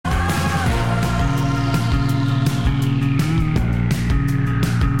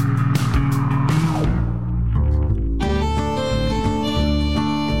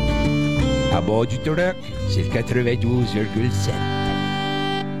roi du truck, c'est le 92,7.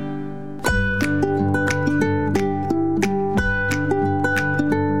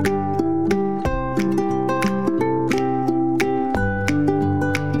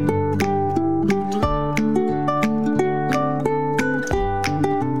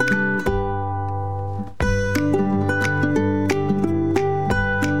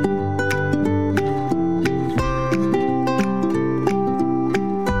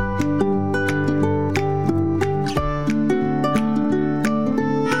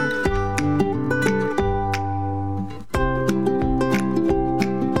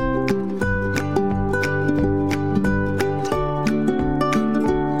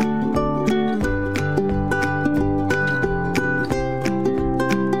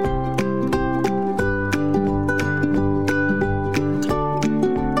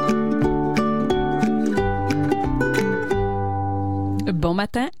 Bon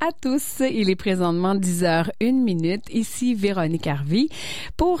matin à tous. Il est présentement 10h01. Ici Véronique Harvey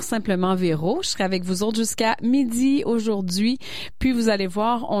pour Simplement Véro. Je serai avec vous autres jusqu'à midi aujourd'hui. Puis vous allez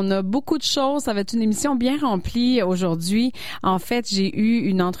voir, on a beaucoup de choses. Ça va être une émission bien remplie aujourd'hui. En fait, j'ai eu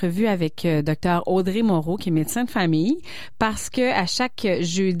une entrevue avec Dr Audrey Moreau, qui est médecin de famille, parce que à chaque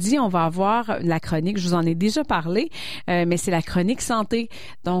jeudi, on va avoir la chronique. Je vous en ai déjà parlé, mais c'est la chronique santé.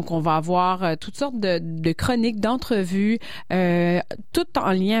 Donc, on va avoir toutes sortes de chroniques, d'entrevues, tout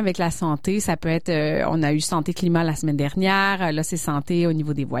en lien avec la santé. Ça peut être, on a eu santé climat la semaine dernière. Là, c'est santé au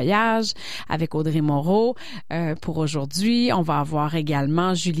niveau des voyages avec Audrey Moreau. Pour aujourd'hui, on va avoir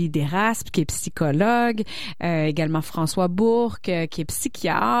également Julie Deraspe, qui est psychologue, également François Bourque, qui est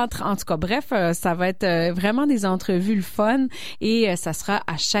psychiatre. En tout cas, bref, ça va être vraiment des entrevues le fun et ça sera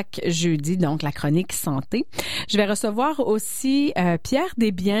à chaque jeudi, donc la chronique santé. Je vais recevoir aussi Pierre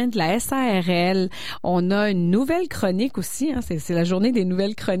Desbiens de la SARL. On a une nouvelle chronique aussi, hein, c'est la journée des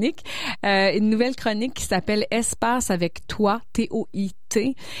nouvelles chroniques. Une nouvelle chronique qui s'appelle Espace avec toi, TOIT.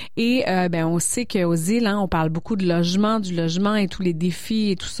 Et on sait qu'aux îles, hein, on parle beaucoup de logement, du logement et tous les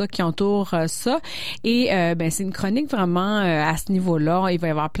défis et tout ça qui entoure ça. Et c'est une chronique vraiment à ce niveau-là. Il va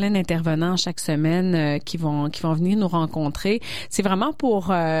y avoir plein d'intervenants chaque semaine qui vont venir nous rencontrer. C'est vraiment pour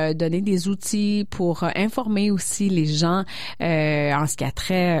donner des outils, pour informer aussi les gens en ce qui a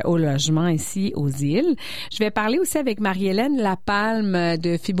trait au logement ici aux îles. Je vais parler aussi avec Marie-Hélène Lapalme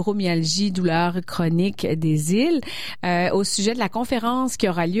de fibromyalgie, douleurs chroniques des îles au sujet de la conférence qui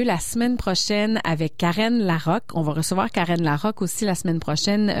aura lieu la semaine prochaine avec Karen Larocque. On va recevoir Karen Larocque aussi la semaine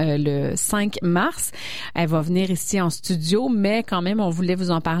prochaine, le 5 mars. Elle va venir ici en studio, mais quand même, on voulait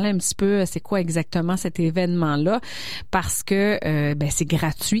vous en parler un petit peu. C'est quoi exactement cet événement-là? Parce que c'est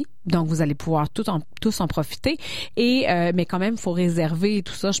gratuit. Donc, vous allez pouvoir tous en profiter. Et mais quand même, il faut réserver et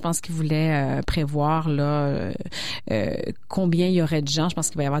tout ça. Je pense qu'ils voulaient prévoir là combien il y aurait de gens. Je pense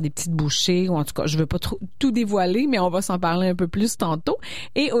qu'il va y avoir des petites bouchées. Ou en tout cas, je veux pas tout dévoiler, mais on va s'en parler un peu plus tantôt.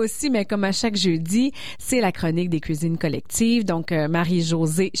 Et aussi, mais comme à chaque jeudi, c'est la chronique des cuisines collectives. Donc,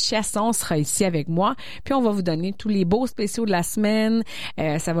 Marie-Josée Chasson sera ici avec moi. Puis, on va vous donner tous les beaux spéciaux de la semaine.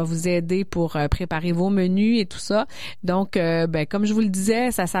 Ça va vous aider pour préparer vos menus et tout ça. Donc, comme je vous le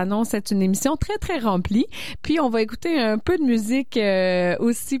disais, ça s'annonce être une émission très, très remplie. Puis, on va écouter un peu de musique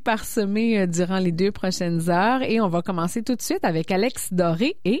aussi parsemée durant les 2 prochaines heures. Et on va commencer tout de suite avec Alex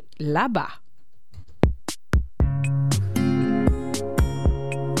Doré et Là-bas.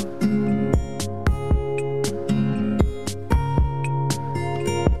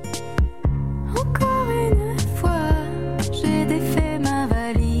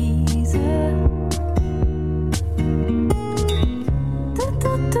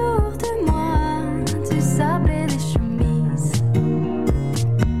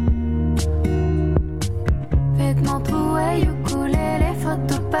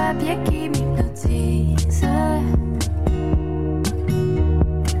 Papier qui m'hypnotise.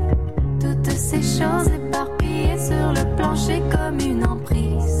 Toutes ces choses éparpillées sur le plancher comme une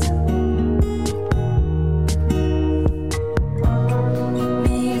emprise.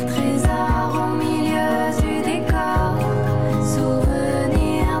 1000 trésors au milieu du décor,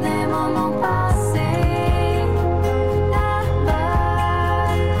 souvenirs des moments passés. Là-bas,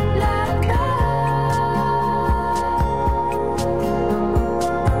 là-bas.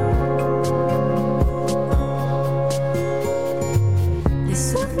 Les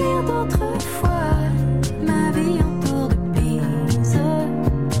souvenirs d'autrefois, ma vie en tour de Pise.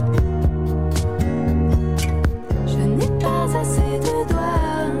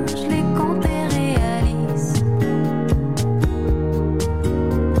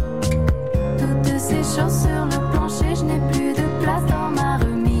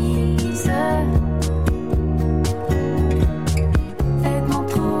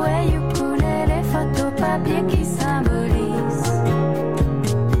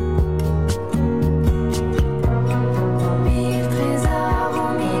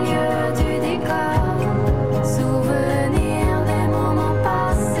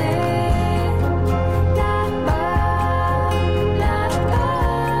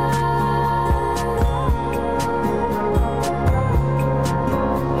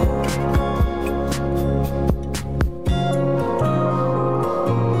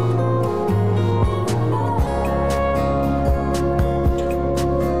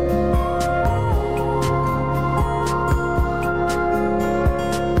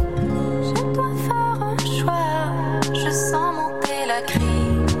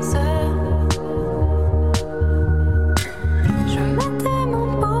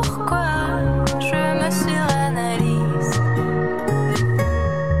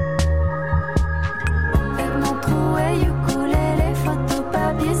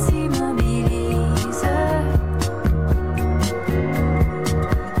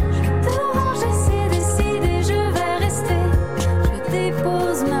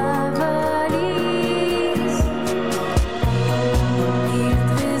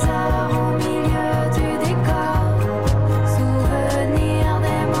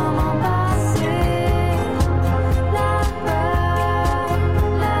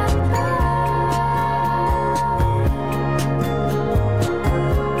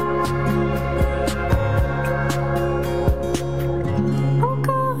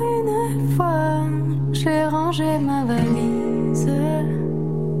 ranger ma valise.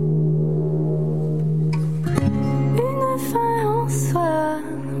 Une fin en soi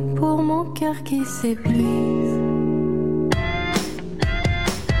pour mon cœur qui s'épuise.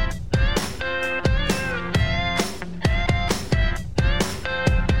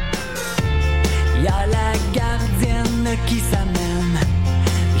 Y'a la gardienne qui s'amène.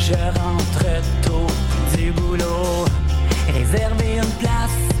 Je rentre tôt du boulot. Réserver une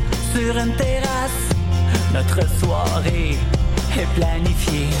place sur une terrasse. Notre soirée est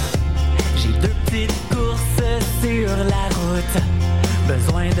planifiée. J'ai 2 petites courses sur la route.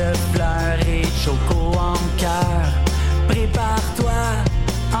 Besoin de fleurs et de choco en cœur. Prépare-toi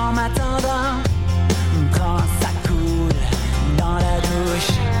en m'attendant. Prends ça cool dans la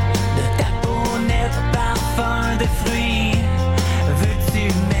douche. De ta peau nette, parfum de fruits. Veux-tu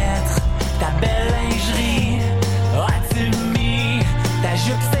mettre ta belle lingerie? As-tu mis ta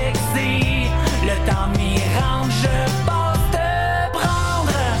jupe sexy? Le temps m'y rentre, je passe te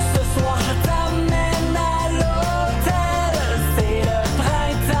prendre. Ce soir je t'amène à l'hôtel. C'est le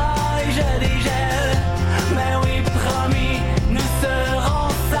printemps et je dégèle. Mais oui, promis, nous serons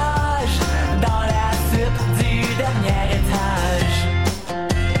sages dans la suite du dernier étage.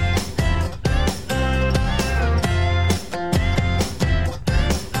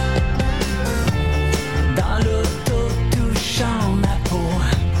 Dans l'auto touchant ma peau,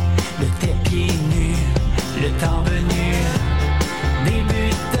 de tes pieds nus, le temps venu,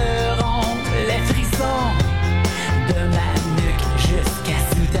 débuteront les frissons de ma nuque jusqu'à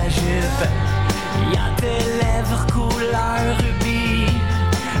sous ta jupe. Y'a tes lèvres couleur rubis.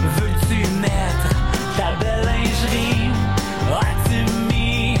 Veux-tu mettre ta belle lingerie? As-tu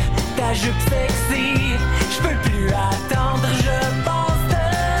mis ta jupe sexy? Je peux plus attendre, je pense te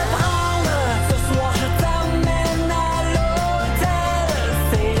prendre. Ce soir je t'amène à l'hôtel.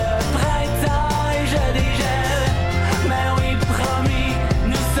 C'est le printemps et je dégèle. Mais oui, promis,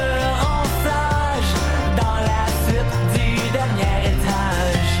 nous serons sages dans la suite du dernier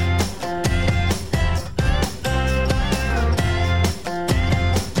étage.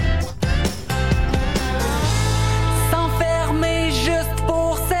 S'enfermer juste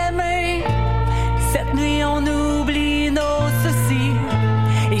pour s'aimer. Cette nuit on oublie nos soucis.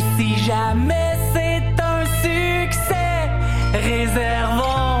 Et si jamais c'est un succès,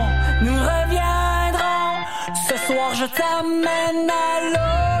 réservons, nous reviendrons. Ce soir je t'amène à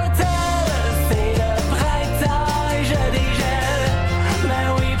l'hôtel. C'est le printemps et je dégèle. Mais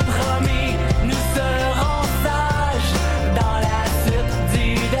oui, promis, nous serons sages dans la suite du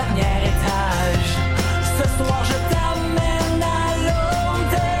dernier étage. Ce soir je t'amène à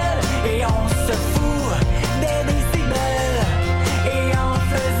l'hôtel. Et on se fout des décibels. Et en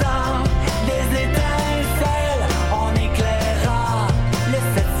faisant des étincelles, on éclairera le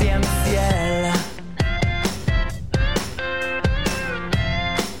 7e ciel.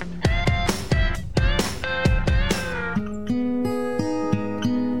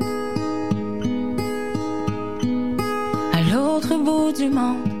 À l'autre bout du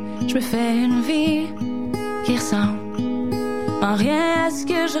monde, je me fais une vie qui ressemble en rien à ce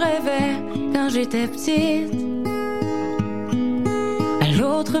que je rêvais quand j'étais petite. À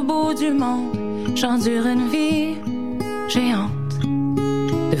l'autre bout du monde, j'endure une vie géante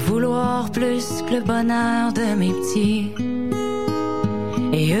de vouloir plus que le bonheur de mes petits.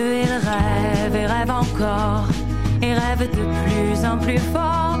 Et eux, ils rêvent encore, et rêvent de plus en plus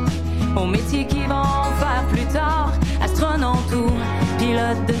fort aux métiers qu'ils vont faire plus tard, astronautes ou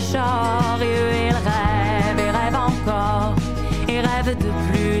pilotes de char. Et eux, ils rêvent encore, et rêvent de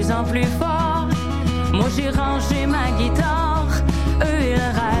plus en plus fort. Moi, j'ai rangé ma guitare, eux, ils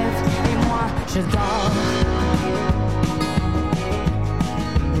rêvent, et moi, je dors.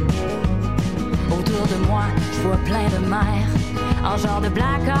 Autour de moi, je vois plein de mères en genre de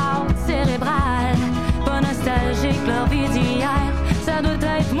blackout cérébral, pas nostalgique leur vie d'hier. Ça doit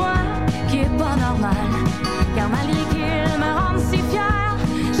être moi qui est pas normal, car malgré qu'ils me rendent si fier,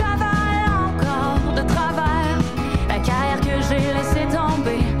 j'avale encore de travers la carrière que j'ai laissée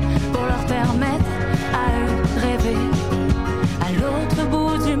tomber pour leur permettre à eux de rêver. À l'autre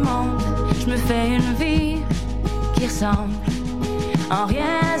bout du monde, je me fais une vie qui ressemble en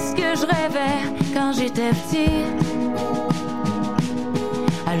rien à ce que je rêvais quand j'étais petite.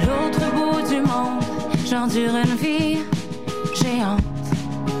 À l'autre bout du monde, j'endure une vie géante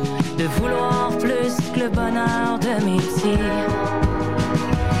de vouloir plus que le bonheur de mes petits.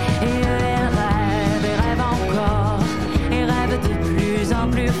 Et eux, ils rêvent encore, et rêvent de plus en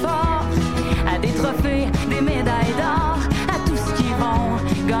plus fort à des trophées, des médailles d'or, à tout ce qu'ils vont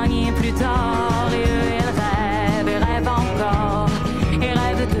gagner plus tard. Et eux, ils rêvent encore, et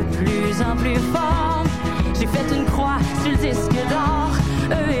rêvent de plus en plus fort. J'ai fait une croix sur le disque d'or.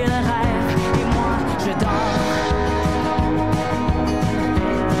 Eux, ils rêvent et moi, je dors.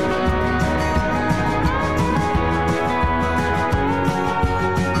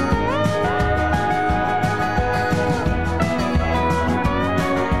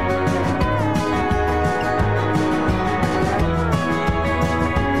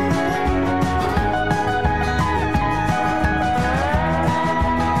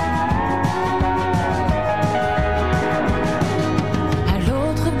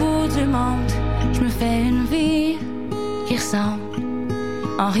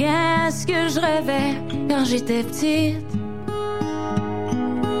 En rien à ce que je rêvais quand j'étais petite.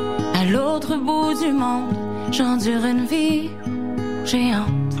 À l'autre bout du monde, j'endure une vie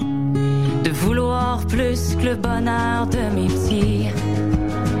géante de vouloir plus que le bonheur de mes petits.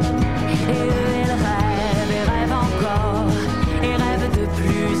 Et eux, ils rêvent encore, et rêvent de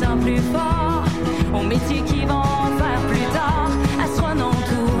plus en plus fort aux métiers qu'ils vont faire plus tard, astronautes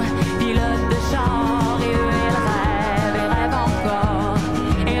ou pilotes de char. Et eux,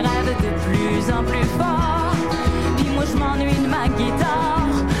 en plus fort, puis moi je m'ennuie de ma guitare.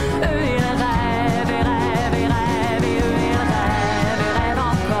 Eux ils rêvent et rêvent et rêvent, et eux ils rêvent et rêvent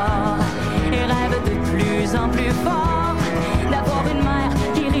encore, et rêvent de plus en plus fort d'avoir une mère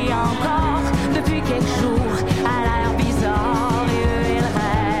qui rit encore depuis quelques jours à l'air bizarre. Et eux ils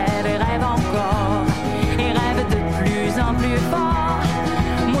rêvent et rêvent encore, et rêvent de plus en plus fort.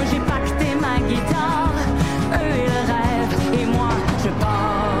 Moi j'ai pacté ma guitare, eux ils rêvent et moi je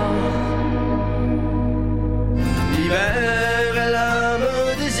pars.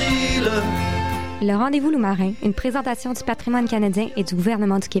 Le Rendez-vous Loup-Marin, une présentation du patrimoine canadien et du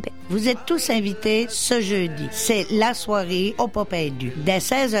gouvernement du Québec. Vous êtes tous invités ce jeudi. C'est la soirée au Popeye-du. Dès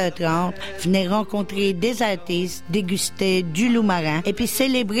 16h30, venez rencontrer des artistes, déguster du loup-marin et puis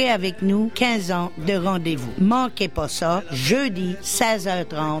célébrer avec nous 15 ans de rendez-vous. Manquez pas ça, jeudi,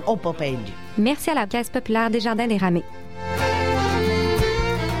 16h30 au Popeye-du. Merci à la Caisse populaire des Jardins des Ramées.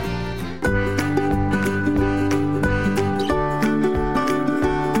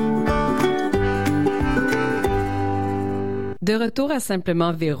 De retour à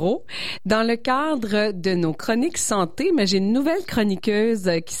Simplement Véro. Dans le cadre de nos chroniques santé, mais j'ai une nouvelle chroniqueuse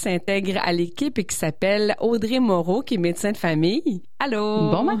qui s'intègre à l'équipe et qui s'appelle Audrey Moreau, qui est médecin de famille.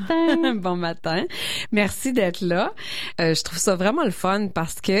 Allô! Bon matin! Bon matin. Merci d'être là. Je trouve ça vraiment le fun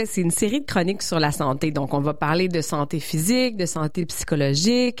parce que c'est une série de chroniques sur la santé. Donc, on va parler de santé physique, de santé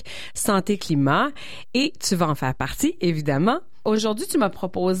psychologique, santé climat et tu vas en faire partie, évidemment. Aujourd'hui, tu m'as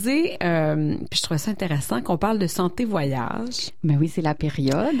proposé, puis je trouvais ça intéressant, qu'on parle de santé voyage. Ben oui, c'est la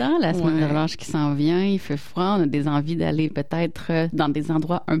période, hein, la semaine de relâche qui s'en vient, il fait froid, on a des envies d'aller peut-être dans des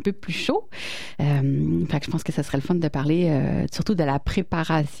endroits un peu plus chauds. Fait que je pense que ça serait le fun de parler surtout de la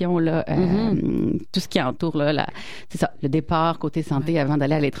préparation, là, tout ce qui entoure, là, c'est ça, le départ côté santé avant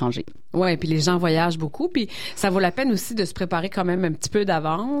d'aller à l'étranger. Ouais, puis les gens voyagent beaucoup, puis ça vaut la peine aussi de se préparer quand même un petit peu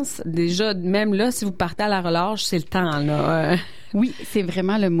d'avance. Déjà, même là, si vous partez à la relâche, c'est le temps, là. Oui, c'est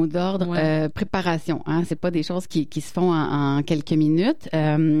vraiment le mot d'ordre, préparation. Hein, c'est pas des choses qui se font en quelques minutes,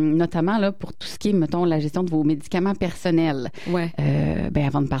 notamment là pour tout ce qui est, mettons, la gestion de vos médicaments personnels. Ouais. Ben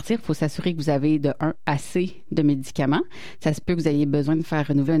avant de partir, il faut s'assurer que vous avez de assez de médicaments. Ça se peut que vous ayez besoin de faire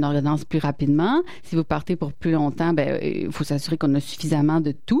renouveler une ordonnance plus rapidement. Si vous partez pour plus longtemps, ben il faut s'assurer qu'on a suffisamment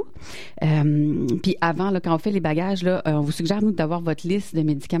de tout. Puis avant, là, quand on fait les bagages, là, on vous suggère nous d'avoir votre liste de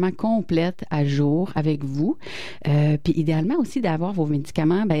médicaments complète à jour avec vous. Puis idéalement aussi d'avoir vos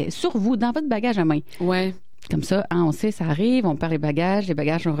médicaments sur vous, dans votre bagage à main. Ouais. Comme ça, hein, on sait, ça arrive, on perd les bagages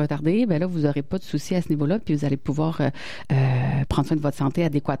sont retardés, là, vous n'aurez pas de soucis à ce niveau-là, puis vous allez pouvoir prendre soin de votre santé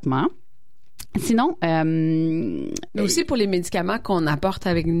adéquatement. Sinon... Mais aussi pour les médicaments qu'on apporte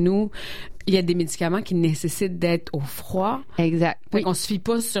avec nous, il y a des médicaments qui nécessitent d'être au froid. Exact. Fait qu'on se fie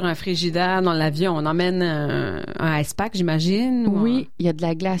pas sur un frigidaire dans l'avion. On emmène un ice pack, j'imagine. Oui, il y a de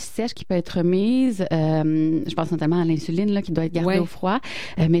la glace sèche qui peut être mise. Je pense notamment à l'insuline là, qui doit être gardée au froid.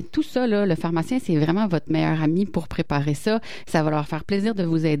 Mais tout ça, là, le pharmacien, c'est vraiment votre meilleur ami pour préparer ça. Ça va leur faire plaisir de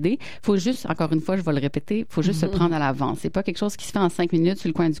vous aider. Faut juste, encore une fois, je vais le répéter, faut juste se prendre à l'avance. C'est pas quelque chose qui se fait en 5 minutes sur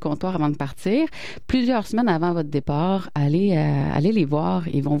le coin du comptoir avant de partir. Plusieurs semaines avant votre départ, allez les voir.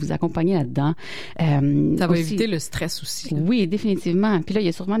 Ils vont vous accompagner là-dedans. Ça va éviter le stress aussi. Là. Oui, définitivement. Puis là, il y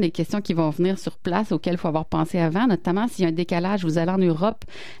a sûrement des questions qui vont venir sur place auxquelles il faut avoir pensé avant, notamment s'il y a un décalage. Vous allez en Europe,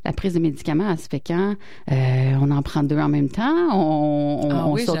 la prise de médicaments, elle se fait quand? On en prend 2 en même temps,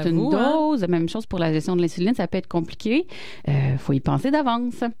 on saute une dose. Même chose pour la gestion de l'insuline, ça peut être compliqué. Faut y penser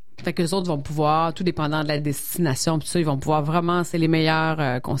d'avance. Fait que les autres vont pouvoir, tout dépendant de la destination, tout ça, ils vont pouvoir vraiment, c'est les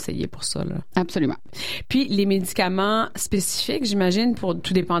meilleurs conseillers pour ça, là. Absolument. Puis les médicaments spécifiques, j'imagine, pour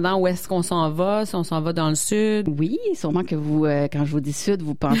tout dépendant où est-ce qu'on s'en va, si on s'en va dans le sud. Oui, sûrement que vous, quand je vous dis sud,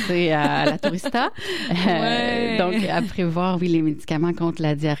 vous pensez à la tourista. Ouais. Donc, à prévoir, oui, les médicaments contre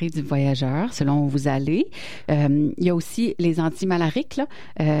la diarrhée du voyageur, selon où vous allez. Il y a aussi les antimalariques, là,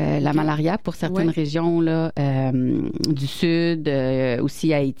 la malaria pour certaines régions là, du sud,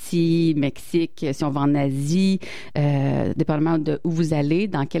 aussi Haïti, Mexique, si on va en Asie, dépendamment de où vous allez,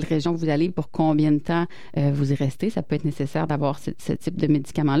 dans quelle région vous allez, pour combien de temps vous y restez, ça peut être nécessaire d'avoir ce type de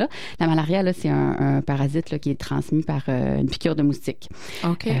médicament-là. La malaria, là, c'est un parasite là, qui est transmis par une piqûre de moustique.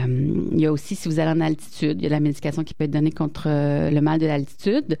 OK. Il y a aussi, si vous allez en altitude, il y a de la médication qui peut être donnée contre le mal de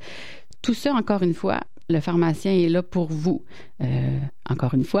l'altitude. Tout ça, encore une fois, le pharmacien est là pour vous.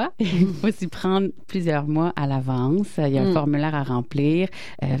 Encore une fois, il faut s'y prendre plusieurs mois à l'avance. Il y a un formulaire à remplir.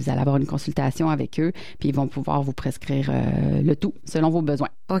 Vous allez avoir une consultation avec eux, puis ils vont pouvoir vous prescrire le tout selon vos besoins.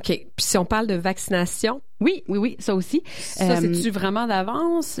 OK. Puis si on parle de vaccination? Oui, ça aussi. Ça, c'est-tu vraiment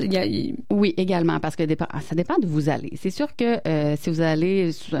d'avance? Oui, également, parce que ça dépend d'où vous allez. C'est sûr que si vous allez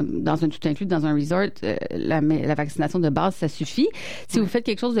dans un tout inclus, dans un resort, la vaccination de base, ça suffit. Si vous faites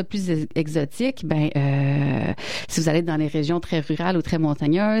quelque chose de plus exotique, si vous allez dans les régions très rurales ou très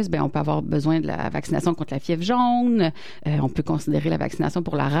montagneuses, on peut avoir besoin de la vaccination contre la fièvre jaune. On peut considérer la vaccination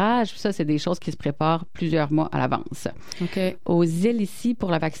pour la rage. Ça, c'est des choses qui se préparent plusieurs mois à l'avance. OK. Aux îles ici, pour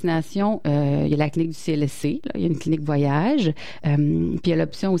la vaccination, il y a la clinique du CLSC. Là, il y a une clinique voyage. Puis il y a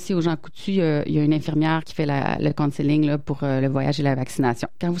l'option aussi aux gens coutus, il y a une infirmière qui fait le counseling là, pour le voyage et la vaccination.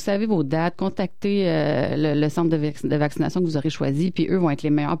 Quand vous savez vos dates, contactez le centre de vaccination que vous aurez choisi, puis eux vont être les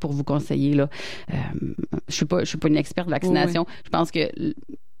meilleurs pour vous conseiller. Là. Je suis pas une experte de vaccination. Oui. Je pense que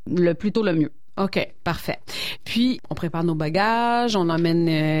le plus tôt, le mieux. OK, parfait. Puis, on prépare nos bagages, on emmène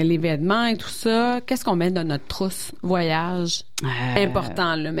les vêtements et tout ça. Qu'est-ce qu'on met dans notre trousse voyage?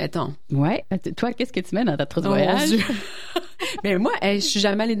 Important, là, mettons. Ouais. Toi, qu'est-ce que tu mets dans ta trousse voyage? Mais moi, je suis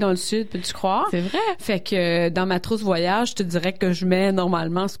jamais allée dans le sud, peux-tu croire? C'est vrai. Fait que dans ma trousse voyage, je te dirais que je mets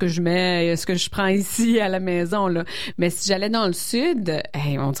normalement ce que je prends ici à la maison, là. Mais si j'allais dans le sud,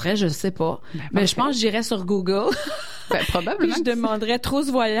 on dirait, je sais pas. Mais je pense que j'irais sur Google. Probablement. Puis je demanderais trousse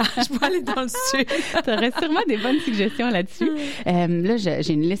voyage pour aller dans le sud. T'aurais sûrement des bonnes suggestions là-dessus. Là,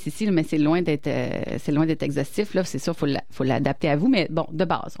 j'ai une liste ici, mais c'est loin d'être exhaustif. Là, c'est sûr, faut l'adapter à vous. Mais bon, de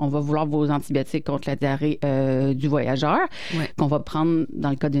base, on va vouloir vos antibiotiques contre la diarrhée du voyageur, qu'on va prendre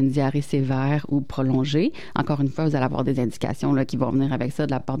dans le cas d'une diarrhée sévère ou prolongée. Encore une fois, vous allez avoir des indications là qui vont venir avec ça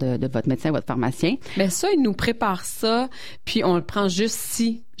de la part de votre médecin, votre pharmacien. Mais ça, il nous prépare ça, puis on le prend juste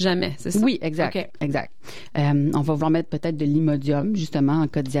si jamais, c'est ça? Oui, exact. Okay. Exact. On va vouloir mettre peut-être de l'imodium, justement, en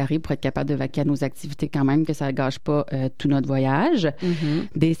cas de diarrhée, pour être capable de vaquer à nos activités quand même, que ça ne gâche pas tout notre voyage. Mm-hmm.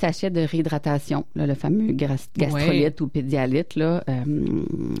 Des sachets de réhydratation, là, le fameux gastrolyte ou pédialyte. Là,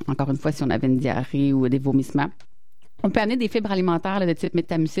 encore une fois, si on avait une diarrhée ou des vomissements. On peut amener des fibres alimentaires là, de type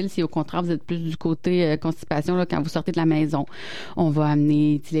métamucil si au contraire vous êtes plus du côté constipation là, quand vous sortez de la maison. On va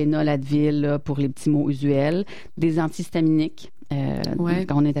amener Tylenol, Advil là, pour les petits maux usuels, des antihistaminiques.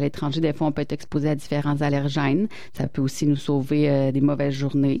 Quand on est à l'étranger, des fois, on peut être exposé à différents allergènes. Ça peut aussi nous sauver des mauvaises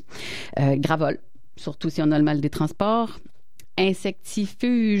journées. Gravol, surtout si on a le mal des transports.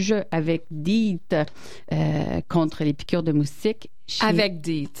 Insectifuge avec DEET contre les piqûres de moustiques. Avec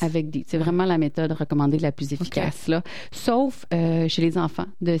DEET. Avec DEET. C'est vraiment la méthode recommandée la plus efficace. Là. Sauf chez les enfants.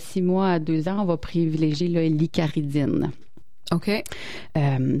 De 6 mois à 2 ans, on va privilégier l'icaridine. OK.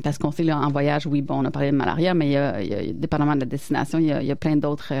 Parce qu'on sait, là, en voyage, oui, bon, on a parlé de malaria, mais il y a, dépendamment de la destination, il y a plein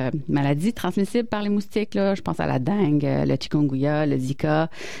d'autres maladies transmissibles par les moustiques, là. Je pense à la dengue, le chikungunya, le Zika,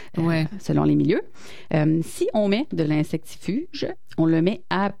 selon les milieux. Si on met de l'insectifuge, on le met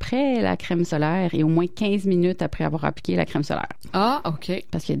après la crème solaire et au moins 15 minutes après avoir appliqué la crème solaire. Ah, OK.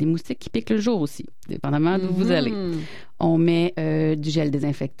 Parce qu'il y a des moustiques qui piquent le jour aussi, dépendamment d'où vous allez. On met du gel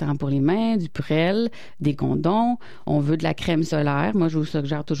désinfectant pour les mains, du Purell, des condoms. On veut de la crème solaire. Moi, je vous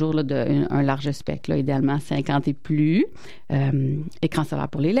suggère toujours là, un large spectre, là, idéalement 50 et plus. Écran solaire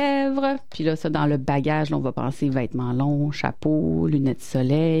pour les lèvres. Puis là, ça, dans le bagage, là, on va penser vêtements longs, chapeau, lunettes de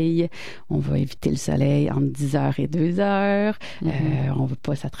soleil. On va éviter le soleil entre 10 heures et 2 heures. On ne veut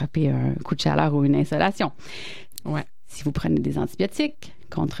pas s'attraper un coup de chaleur ou une insolation. Ouais. Si vous prenez des antibiotiques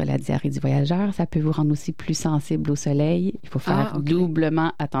contre la diarrhée du voyageur, ça peut vous rendre aussi plus sensible au soleil. Il faut faire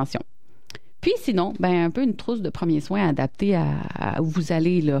doublement attention. Puis sinon, un peu une trousse de premiers soins adaptée à où vous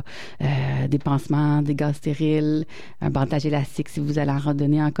allez, là. Des pansements, des gaz stériles, un bandage élastique si vous allez en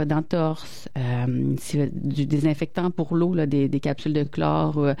randonnée en cas d'entorse, du désinfectant pour l'eau, là, des capsules de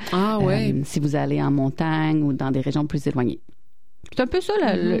chlore, si vous allez en montagne ou dans des régions plus éloignées. C'est un peu ça,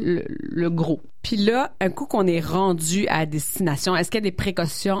 le gros. Puis là, un coup qu'on est rendu à destination, est-ce qu'il y a des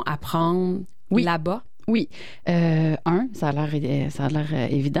précautions à prendre là-bas? Oui. Ça a l'air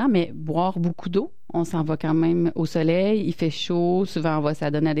évident, mais boire beaucoup d'eau. On s'en va quand même au soleil, il fait chaud, souvent on va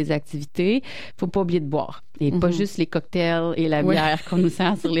s'adonner à des activités. Faut pas oublier de boire. Et pas juste les cocktails et la bière qu'on nous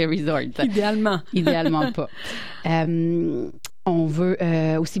sert sur les resorts. Idéalement pas. On veut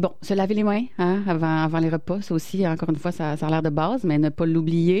aussi, se laver les mains avant les repas. Ça aussi, encore une fois, ça a l'air de base, mais ne pas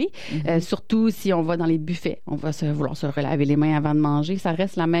l'oublier. Surtout si on va dans les buffets. On va vouloir se relaver les mains avant de manger. Ça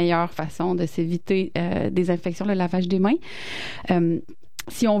reste la meilleure façon de s'éviter des infections, le lavage des mains.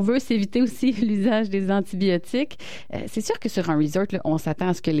 Si on veut s'éviter aussi l'usage des antibiotiques, c'est sûr que sur un resort, là, on s'attend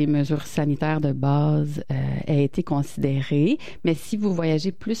à ce que les mesures sanitaires de base aient été considérées. Mais si vous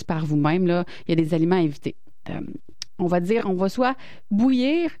voyagez plus par vous-même, là, il y a des aliments à éviter. On va soit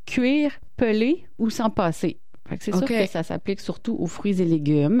bouillir, cuire, peler ou s'en passer. C'est sûr que ça s'applique surtout aux fruits et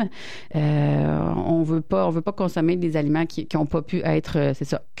légumes. On veut pas consommer des aliments qui n'ont pas pu être,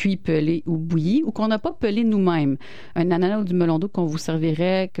 cuits, pelés ou bouillis, ou qu'on n'a pas pelé nous-mêmes. Un ananas ou du melon d'eau qu'on vous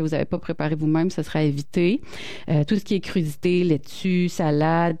servirait, que vous n'avez pas préparé vous-même, ça sera évité. Tout ce qui est crudité, laitue,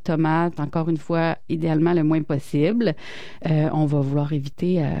 salade, tomate, encore une fois, idéalement le moins possible. On va vouloir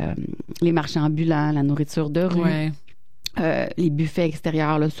éviter les marchés ambulants, la nourriture de rue. Ouais. Les buffets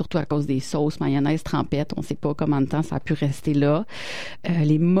extérieurs, là, surtout à cause des sauces, mayonnaise, trempettes, on ne sait pas combien de temps ça a pu rester là.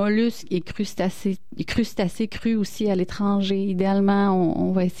 Les mollusques et crustacés crus aussi à l'étranger, idéalement,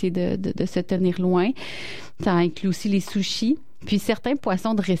 on va essayer de se tenir loin. Ça inclut aussi les sushis. Puis certains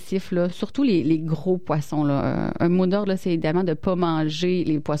poissons de récif, là, surtout les gros poissons. Là. Un mot d'ordre, là, c'est évidemment de ne pas manger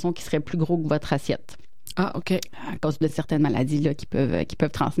les poissons qui seraient plus gros que votre assiette. Ah, OK. À cause de certaines maladies là, qui peuvent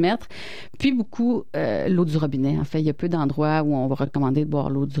transmettre. Puis beaucoup, l'eau du robinet. En fait, il y a peu d'endroits où on va recommander de boire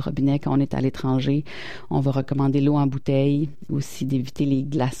l'eau du robinet quand on est à l'étranger. On va recommander l'eau en bouteille. Aussi d'éviter les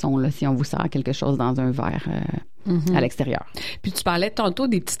glaçons là, si on vous sert quelque chose dans un verre à l'extérieur. Puis tu parlais tantôt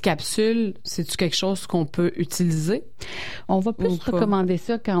des petites capsules. C'est-tu quelque chose qu'on peut utiliser? On va plus recommander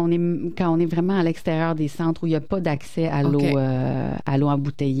ça quand on est vraiment à l'extérieur des centres où il n'y a pas d'accès à l'eau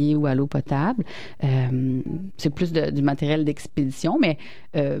embouteillée ou à l'eau potable. C'est plus du matériel d'expédition, mais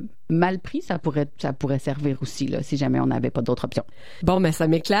mal pris, ça pourrait servir aussi là, si jamais on n'avait pas d'autre option. Bon, mais ça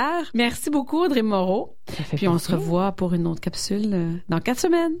m'éclaire. Merci beaucoup, Audrey Moreau. Puis on se revoit pour une autre capsule dans 4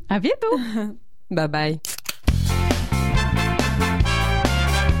 semaines. À bientôt! Bye-bye.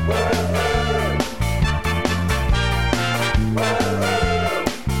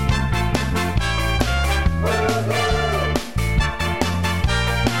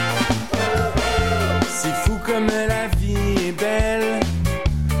 C'est fou comme la vie est belle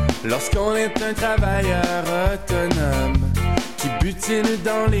lorsqu'on est un travailleur autonome qui butine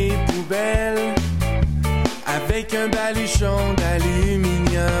dans les poubelles avec un baluchon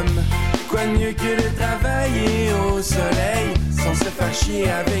d'aluminium. Quoi de mieux que de travailler au soleil sans se faire chier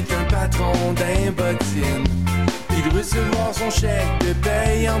avec un patron d'imbottine, puis de recevoir son chèque de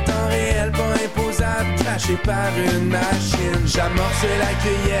paye en temps réel pas imposable, craché par une machine. J'amorce la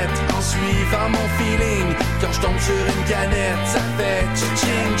cueillette en suivant mon feeling. Quand je tombe sur une canette, ça fait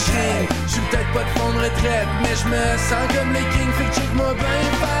tching ching. Je suis peut-être pas de fond de retraite, mais je me sens comme les kings. Fait que check-moi bien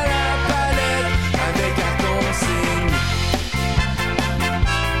par la palette avec la consigne.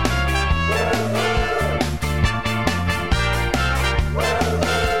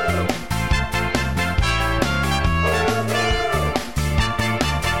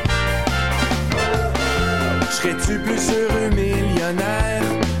 Serais-tu plus heureux millionnaire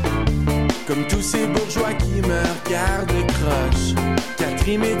comme tous ces bourgeois qui me regardent croche, qu'à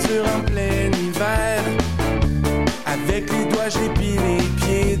trimer dur en plein hiver? Avec les doigts j'épile les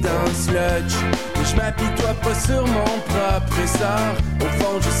pieds dans le sludge. Mais je m'apitoie pas sur mon propre sort. Au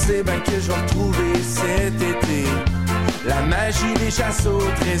fond je sais bien que je vais retrouver cet été la magie des chasses au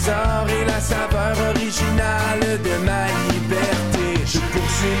trésor et la saveur originale de ma liberté. Je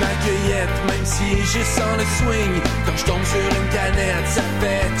poursuis ma cueillette même si j'ai sans le swing. Quand je tombe sur une canette, ça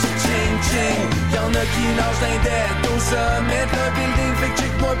fait ching ching. Y'en a qui nagent d'indette au sommet de le building. Fait que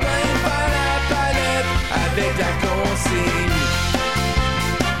check-moi bien par la palette avec la consigne.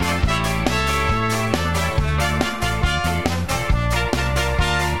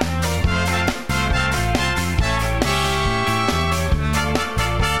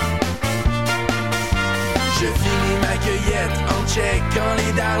 Je finis ma cueillette en checkant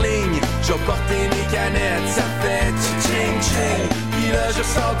les darlings. Je vais porter mes canettes, ça fait ching ching. Puis là je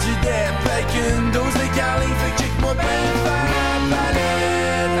sors du dep avec une dose de carling. Fait que check-moi bien par la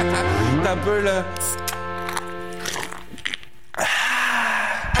palette. T'as un peu là.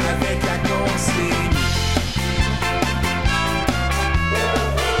 Avec la consigne.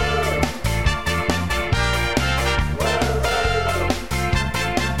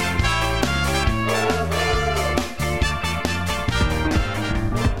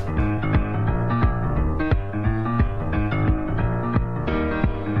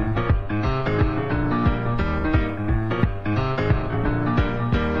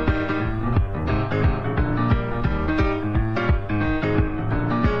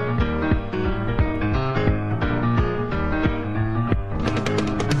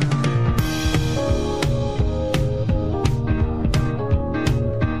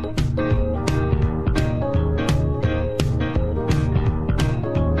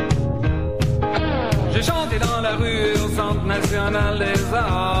 la rue au Centre national des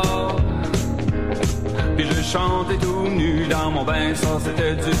arts. Puis je chantais tout nu dans mon bain, ça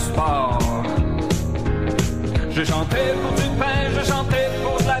c'était du sport. Je chantais pour du pain, je chantais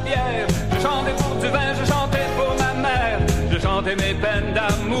pour de la bière, je chantais pour du vin, je chantais pour ma mère, je chantais mes peines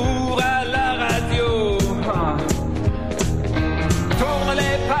d'amour à la radio. Tourne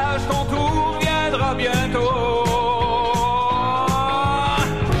les pages, ton tour viendra bientôt.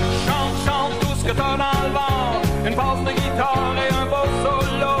 Chante tout ce que t'as dans le ventre, une passe de guitare et un beau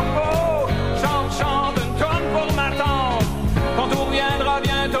solo. Chante une tonne pour ma tante, ton tour viendra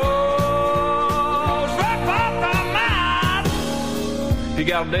bientôt. Je veux pas ta mat, puis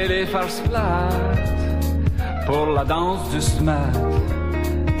garder les farces plates pour la danse du smat,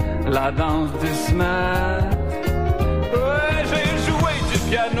 la danse du smat. Ouais, j'ai joué du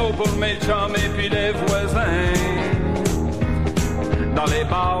piano pour mes chums et puis les voisins. Dans les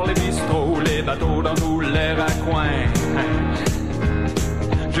bars, les bistrots, les bateaux, dans tous les raccoins.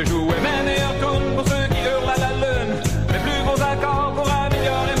 Je jouais mes meilleures tunes pour ceux qui hurlent à la lune, mes plus beaux accords pour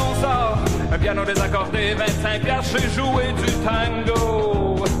améliorer mon sort. Un piano désaccordé, 25 piastres, j'ai joué du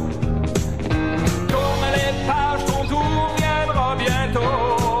tango. Tourne les pages, ton tour viendra bientôt.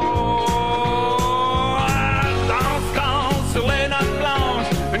 Danse sur les notes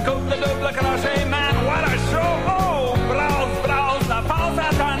blanches, une coupe de double crochet, man, what a show! Oh, brasse, la passe à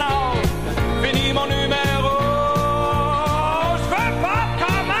ta nage, fini mon numéro. Je veux pas de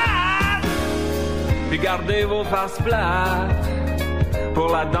tomate, puis gardez vos faces plates pour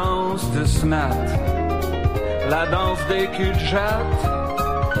la danse de smat, la danse des cul-de-jatte.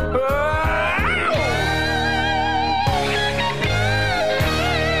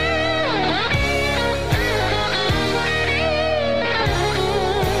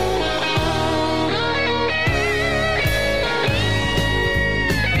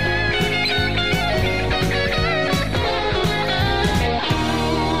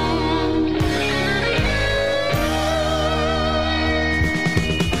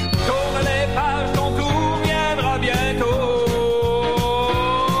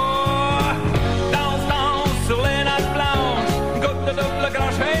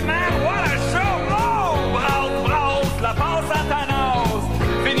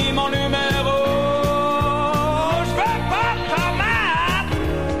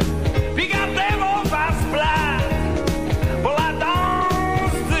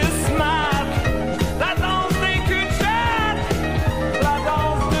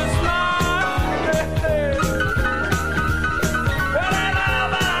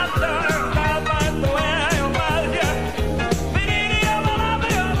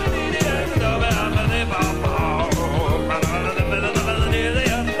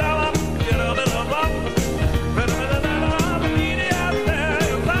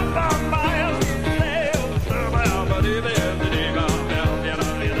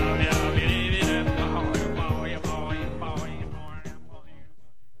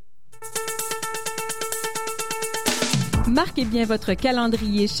 Marquez bien votre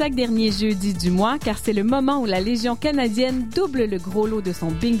calendrier chaque dernier jeudi du mois car c'est le moment où la Légion canadienne double le gros lot de son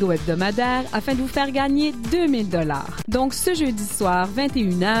bingo hebdomadaire afin de vous faire gagner 2000 $. Donc ce jeudi soir,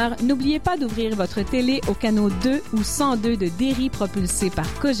 21h, n'oubliez pas d'ouvrir votre télé au canal 2 ou 102 de Derry propulsé par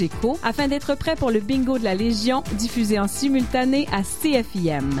Cogeco afin d'être prêt pour le bingo de la Légion diffusé en simultané à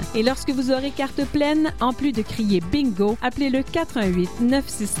CFIM. Et lorsque vous aurez carte pleine, en plus de crier bingo, appelez le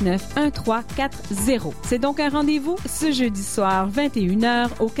 418-969-1340. C'est donc un rendez-vous ce jeudi soir, 21h,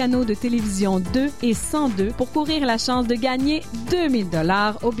 au canal de télévision 2 et 102 pour courir la chance de gagner 2000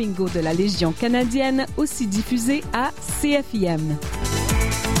 $ au bingo de la Légion canadienne, aussi diffusé à CFIM.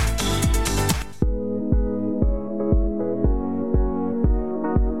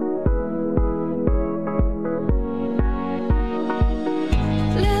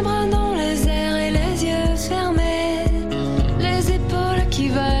 Les bras dans les airs et les yeux fermés, les épaules qui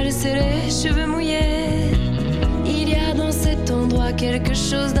valsent et les cheveux mouillés. Il y a dans cet endroit quelque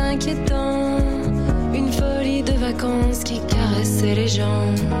chose d'inquiétant, une folie de vacances qui caressait les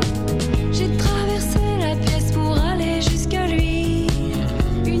gens. J'ai traversé la pièce pour aller jusqu'à lui,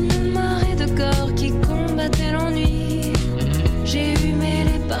 une marée de corps qui combattait l'ennui. J'ai humé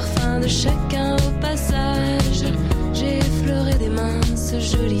les parfums de chacun au passage, j'ai effleuré des mains ce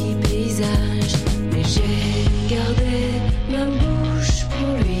joli paysage. Mais j'ai gardé ma bouche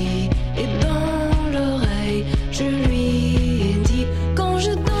pour lui et dans l'oreille je lui ai dit: quand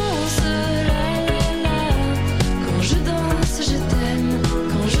je danse, la la la, quand je danse je t'aime,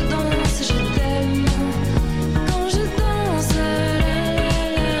 quand je danse je t'aime.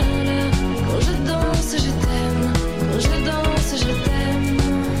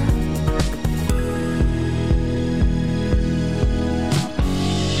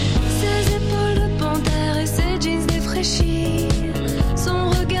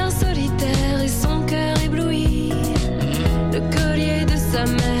 sa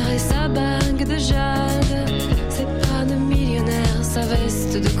mère et sa bague de jade, ses pas de millionnaire, sa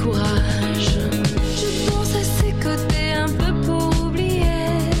veste de courage. Je danse à ses côtés un peu pour oublier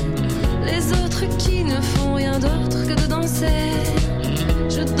les autres qui ne font rien d'autre que de danser.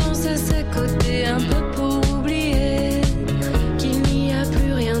 Je danse à ses côtés un peu pour oublier qu'il n'y a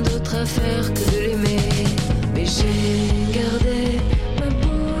plus rien d'autre à faire que de l'aimer. Mais j'ai gardé ma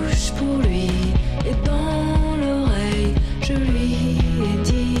bouche pour lui et dans l'oreille je lui ai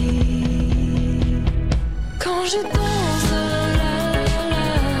dit: quand je danse, la la la,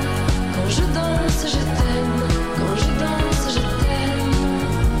 quand je danse je t'aime, quand je danse je t'aime,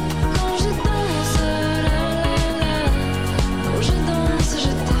 quand je danse, la la la, quand je danse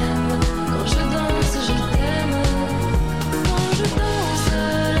je t'aime, quand je danse je t'aime, quand je danse, la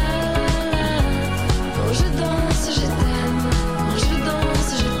la la, quand je danse je t'aime, quand je danse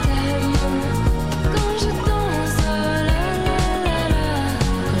je t'aime, quand je danse, la la la,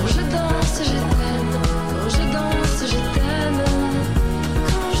 quand je danse je t'aime, quand je danse je t'aime,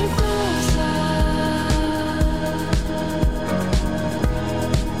 quand je danse.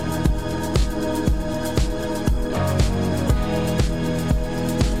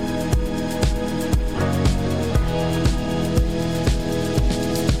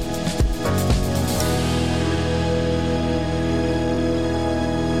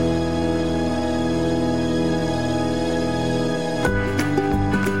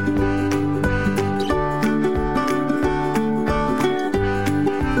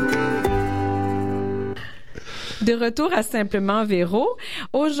 De retour à Simplement Véro.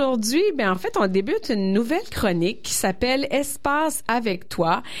 Aujourd'hui, en fait, on débute une nouvelle chronique qui s'appelle Espace avec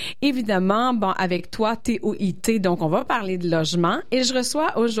toi. Évidemment, avec toi, TOIT. Donc, on va parler de logement. Et je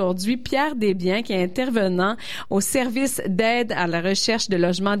reçois aujourd'hui Pierre Desbiens, qui est intervenant au service d'aide à la recherche de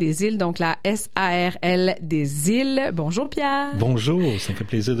logement des îles, donc la SARL des îles. Bonjour, Pierre. Bonjour, ça me fait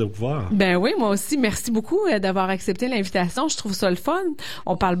plaisir de vous voir. Ben oui, moi aussi. Merci beaucoup d'avoir accepté l'invitation. Je trouve ça le fun.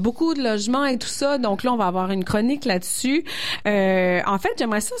 On parle beaucoup de logement et tout ça. Donc là, on va avoir une chronique là-dessus. En fait,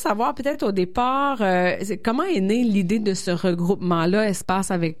 j'aimerais ça savoir peut-être au départ, comment est née l'idée de ce regroupement-là,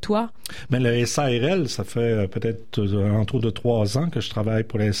 Espace avec toi? Le SARL, ça fait peut-être autour de 3 ans que je travaille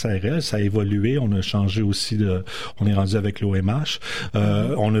pour le SARL. Ça a évolué. On a changé aussi on est rendu avec l'OMH.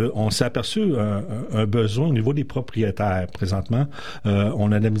 On s'est aperçu un besoin au niveau des propriétaires. Présentement,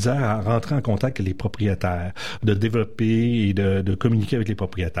 on a de la misère à rentrer en contact avec les propriétaires, de développer et de communiquer avec les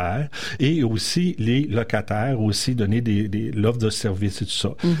propriétaires et aussi les locataires, aussi donner l'offre de services et tout ça.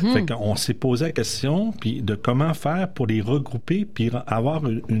 Fait qu'on s'est posé la question puis de comment faire pour les regrouper puis avoir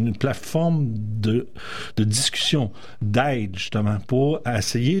une plateforme de discussion, d'aide justement pour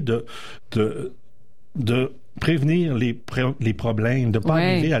essayer de prévenir les problèmes, de pas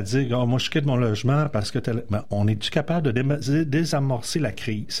arriver à dire moi je quitte mon logement parce que on est-tu capable de désamorcer la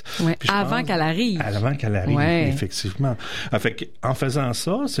crise avant qu'elle arrive. Avant qu'elle arrive, effectivement. Fait en faisant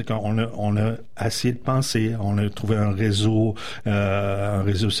ça, c'est qu'on a essayé de penser, on a trouvé un réseau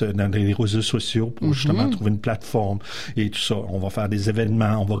dans les réseaux sociaux pour justement trouver une plateforme et tout ça. On va faire des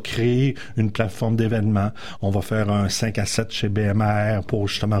événements, on va créer une plateforme d'événements, on va faire un 5 à 7 chez BMR pour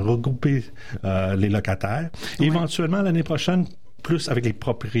justement regrouper les locataires. Éventuellement, l'année prochaine, plus avec les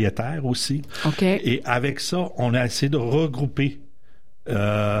propriétaires aussi. Et avec ça, on a essayé de regrouper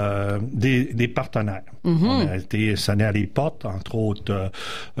des partenaires. On a été sonné à les portes, entre autres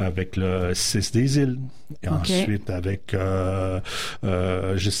avec le 6 des îles, et ensuite avec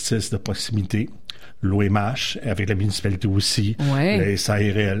Justice de proximité, l'OMH, avec la municipalité aussi, la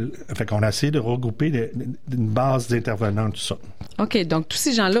SARL. Fait qu'on a essayé de regrouper une base d'intervenants, tout ça. OK, donc tous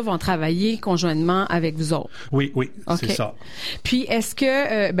ces gens-là vont travailler conjointement avec vous autres. Oui, c'est ça. Puis est-ce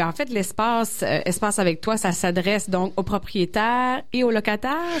que, en fait, l'espace avec toi, ça s'adresse donc aux propriétaires et aux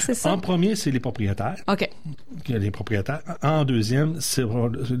locataires, c'est ça? En premier, c'est les propriétaires. OK. Les propriétaires. En deuxième, c'est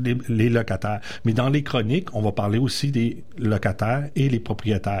les locataires. Mais dans les chroniques, on va parler aussi des locataires et les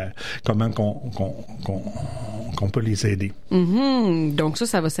propriétaires. Comment qu'on peut les aider. Donc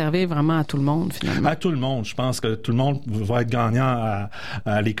ça va servir vraiment à tout le monde, finalement. À tout le monde. Je pense que tout le monde va être gagnant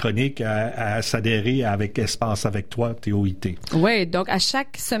à les chroniques, à s'adhérer avec Espace avec toi, TOIT. Oui, donc à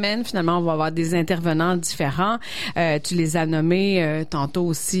chaque semaine, finalement, on va avoir des intervenants différents. Tu les as nommés tantôt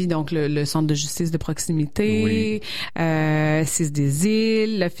aussi, donc le Centre de justice de proximité, 6 des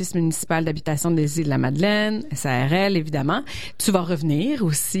îles, l'Office municipal d'habitation des îles de la Madeleine, SARL, évidemment. Tu vas revenir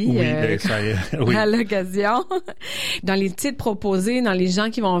aussi à l'occasion. Dans les titres proposés, dans les gens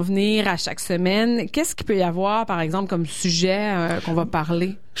qui vont venir à chaque semaine, qu'est-ce qu'il peut y avoir, par exemple, comme sujet qu'on va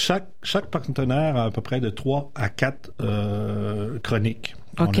parler? Chaque partenaire a à peu près de 3 à 4 chroniques.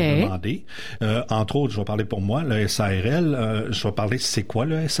 OK. On a demandé. Entre autres, je vais parler pour moi, le SARL. Je vais parler, c'est quoi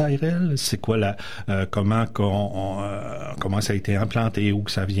le SARL? C'est quoi comment ça a été implanté, où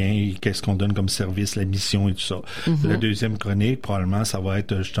que ça vient, qu'est-ce qu'on donne comme service, la mission et tout ça. Mm-hmm. La deuxième chronique, probablement, ça va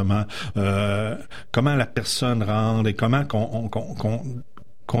être justement comment la personne rentre et comment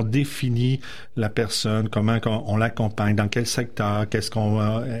qu'on définit la personne, comment on l'accompagne, dans quel secteur,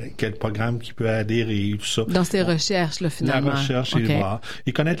 quel programme qui peut adhérer, tout ça. Dans ces recherches, là, finalement. La recherche, okay.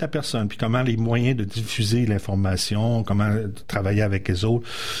 et connaître la personne, puis comment les moyens de diffuser l'information, comment travailler avec les autres,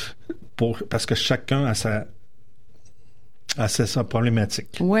 parce que chacun a sa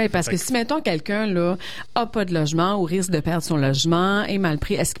problématique. Oui, parce que si, mettons, quelqu'un, là, a pas de logement ou risque de perdre son logement, est mal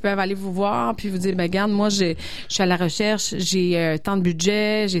pris, est-ce qu'ils peuvent aller vous voir puis vous dire, ben, regarde, moi, je suis à la recherche, j'ai tant de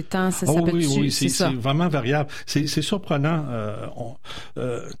budget, j'ai tant, ça s'appelle oui, c'est vraiment variable. C'est surprenant.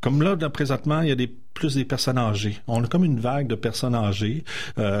 Comme là, présentement, il y a plus des personnes âgées. On a comme une vague de personnes âgées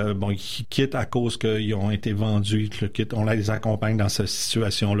qui quittent à cause qu'ils ont été vendus. On les accompagne dans cette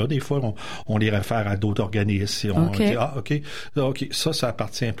situation-là. Des fois, on les réfère à d'autres organismes. On dit, OK, ça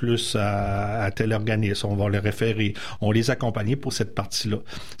appartient plus à tel organisme. On va les référer. On les accompagne pour cette partie-là.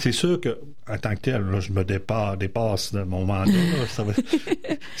 C'est sûr que, en tant que tel, là, je me dépasse de mon mandat.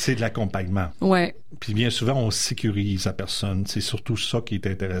 C'est de l'accompagnement. Ouais. Puis bien souvent, on sécurise la personne. C'est surtout ça qui est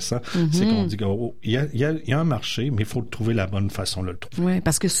intéressant. Mm-hmm. C'est qu'on dit il y a un marché, mais il faut trouver la bonne façon de le trouver. Oui,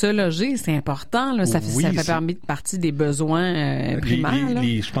 parce que se loger, c'est important. Là. Ça fait partie des besoins primaires.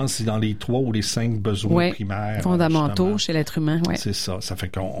 Je pense que c'est dans les 3 ou les 5 besoins primaires. Fondamentaux chez l'être humain. Ouais. C'est ça. Ça fait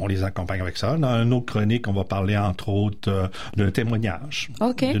qu'on les accompagne avec ça. Dans une autre chronique, on va parler, entre autres, d'un témoignage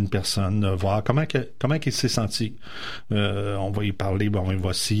d'une personne, voir comment il s'est senti. On va y parler,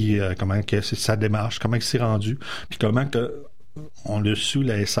 voici comment que sa démarche, comment il s'est rendu, puis comment on a su,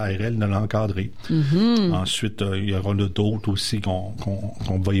 la SARL de l'encadrer. Mm-hmm. Ensuite, il y aura d'autres aussi qu'on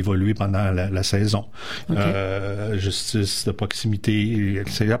va évoluer pendant la saison. Okay. Justice de proximité,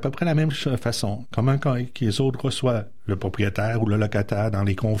 c'est à peu près la même façon. Comment les autres reçoivent le propriétaire ou le locataire dans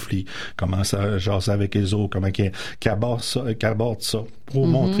les conflits, comment ça jase avec les autres, comment qu'ils abordent ça, pour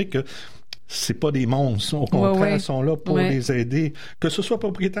montrer que c'est pas des monstres. Au contraire, ils sont là pour les aider, que ce soit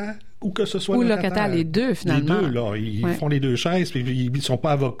propriétaire ou que ce soit locataire, les deux, finalement. Les deux, là. Ils font les deux chaises, puis ils sont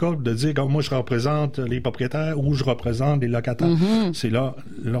pas avocats de dire, comme moi, je représente les propriétaires ou je représente les locataires. Mm-hmm. C'est leur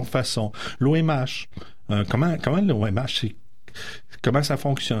façon. L'OMH, comment l'OMH, comment ça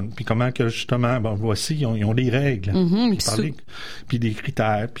fonctionne, puis comment que justement, voici, ils ont des règles, puis des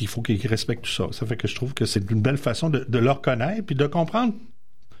critères, puis il faut qu'ils respectent tout ça. Ça fait que je trouve que c'est une belle façon de leur connaître, puis de comprendre.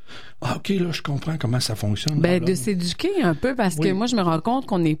 Ah, OK, là, je comprends comment ça fonctionne. De s'éduquer un peu, parce que moi, je me rends compte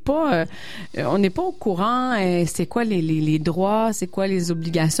qu'on n'est pas au courant, c'est quoi les droits, c'est quoi les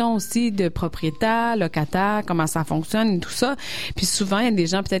obligations aussi de propriétaire, locataire, comment ça fonctionne et tout ça. Puis souvent, il y a des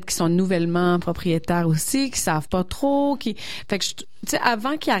gens peut-être qui sont nouvellement propriétaires aussi, qui savent pas trop, fait que tu sais,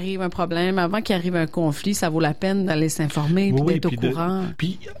 avant qu'il arrive un problème, avant qu'il arrive un conflit, ça vaut la peine d'aller s'informer puis d'être au courant.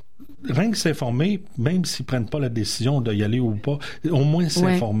 Puis rien que s'informer, même s'ils prennent pas la décision d'y aller ou pas, au moins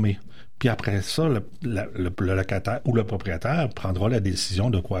s'informer. Puis après ça, le locataire ou le propriétaire prendra la décision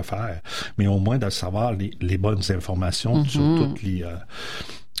de quoi faire. Mais au moins de savoir les bonnes informations sur toutes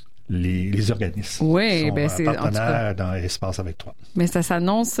les organismes qui sont partenaires dans l'espace avec toi. Mais ça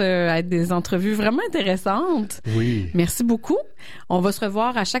s'annonce à être des entrevues vraiment intéressantes. Oui. Merci beaucoup. On va se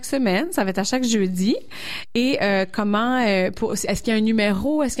revoir à chaque semaine. Ça va être à chaque jeudi. Et est-ce qu'il y a un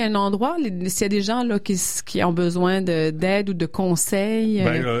numéro? Est-ce qu'il y a un endroit? S'il y a des gens là qui ont besoin d'aide ou de conseils?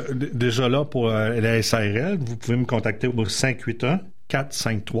 Déjà là, pour la SARL, vous pouvez me contacter au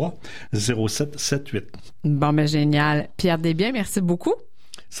 581-453-0778. Bon, génial. Pierre Desbiens, merci beaucoup.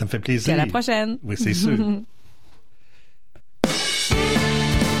 Ça me fait plaisir. Et à la prochaine. Oui, c'est sûr.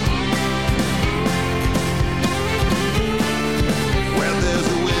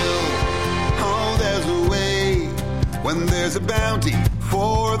 When there's a bounty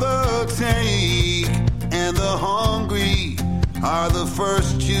for the take, and the hungry are the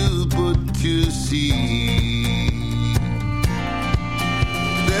first you put to sea.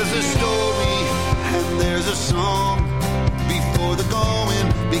 There's a story and there's a song before the going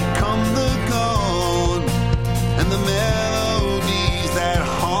become the gone, and the melodies that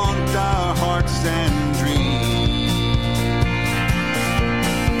haunt our hearts and dreams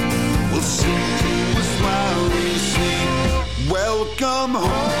will sing to us while we sleep. Welcome home,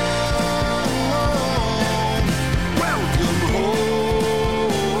 welcome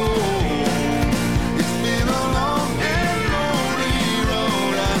home. It's been a long and lonely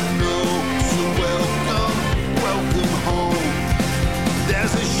road, I know, so welcome home.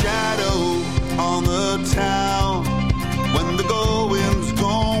 There's a shadow on the town when the going's gone.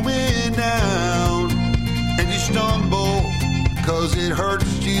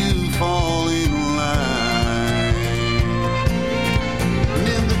 hurts to fall in line. And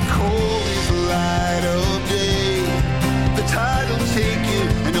in the coldest light of day, the tide will take you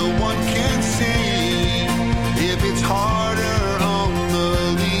and no one can say if it's harder on the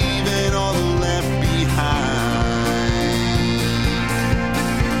leaving or the left behind.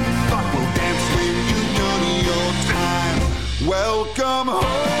 But we'll dance when you've done your time. Welcome home.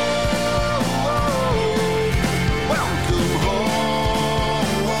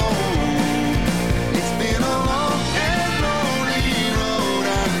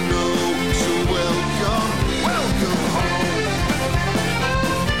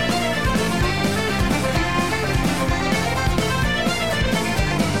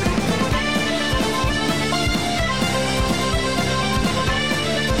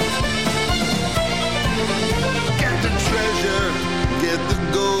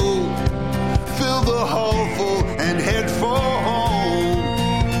 And head for home.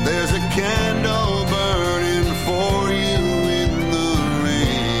 There's a candle burning for you in the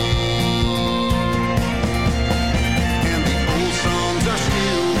rain. And the old songs are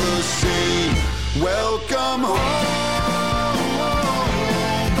still the same. Welcome home.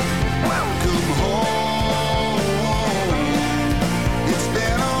 Welcome home. It's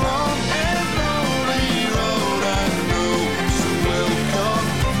been a long and lonely road, I know. So welcome,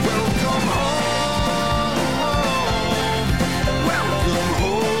 welcome home.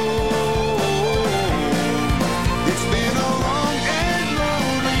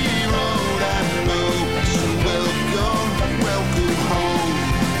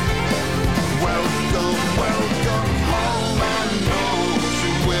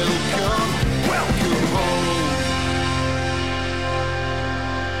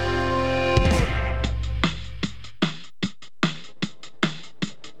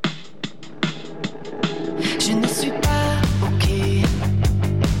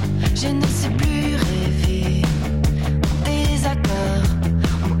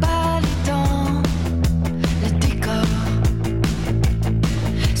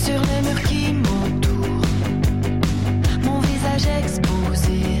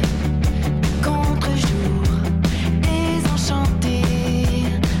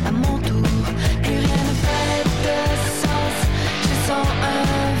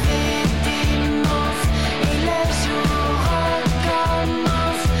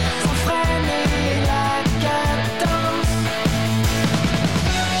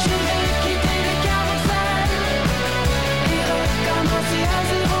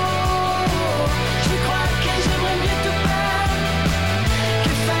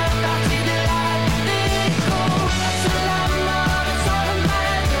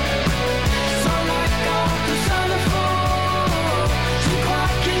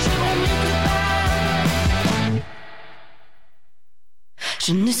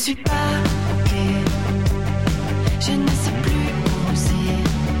 Je ne suis pas ok, je ne sais plus oser,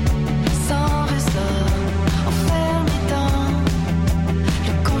 sans ressort, enfermé dans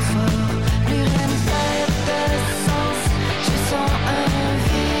le confort, plus rien ne fait de sens, je sens un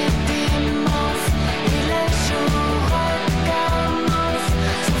vide immense, et les jours recommencent,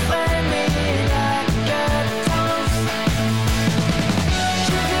 sans freiner la cadence.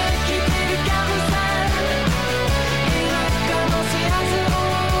 Je veux quitter le carrousel et recommencer à zéro.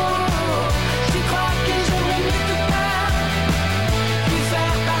 Je crois que j'aimerais mieux tout perdre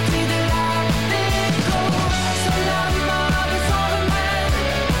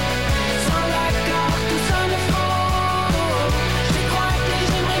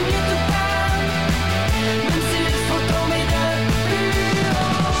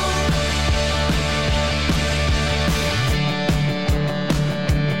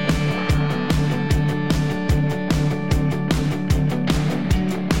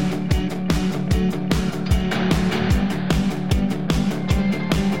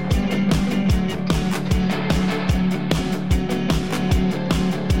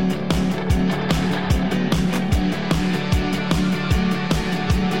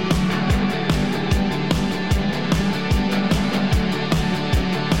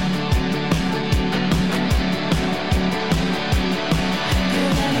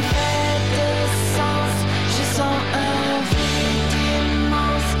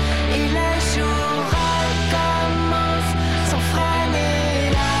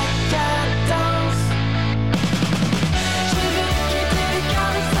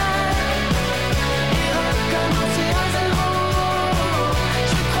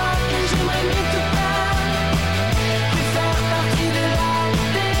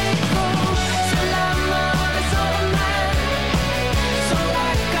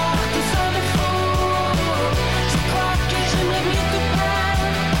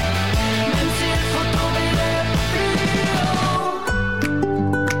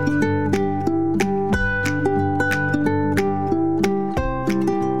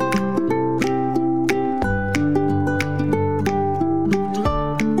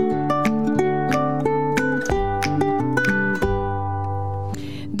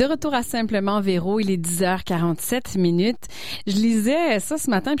retour à Simplement Véro, il est 10h47 minutes. Je lisais ça ce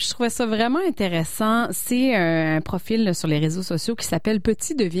matin puis je trouvais ça vraiment intéressant. C'est un profil là, sur les réseaux sociaux qui s'appelle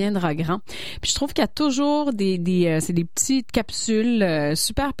Petit deviendra grand. Puis je trouve qu'il y a toujours c'est des petites capsules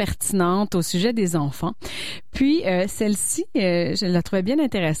super pertinentes au sujet des enfants. Puis celle-ci, je la trouvais bien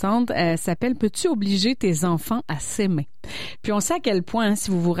intéressante, s'appelle Peux-tu obliger tes enfants à s'aimer? Puis on sait à quel point,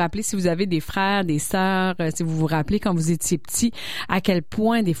 si vous vous rappelez, si vous avez des frères, des sœurs, si vous vous rappelez quand vous étiez petit, à quel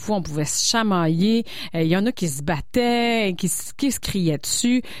point des fois on pouvait se chamailler, il y en a qui se battaient, qui se criaient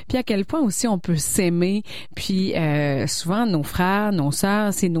dessus, puis à quel point aussi on peut s'aimer. Puis souvent nos frères, nos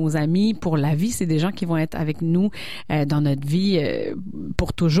sœurs, c'est nos amis pour la vie, c'est des gens qui vont être avec nous dans notre vie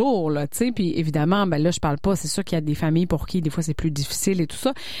pour toujours là, tu sais. Puis évidemment, ben là je parle pas, c'est sûr qu'il y a des familles pour qui des fois c'est plus difficile et tout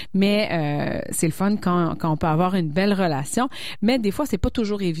ça, mais c'est le fun quand on peut avoir une belle relation. Mais des fois, c'est pas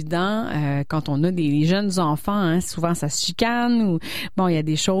toujours évident quand on a des jeunes enfants. Hein, souvent, ça se chicane ou bon, il y a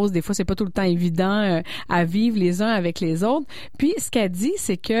des choses. Des fois, c'est pas tout le temps évident à vivre les uns avec les autres. Puis, ce qu'elle dit,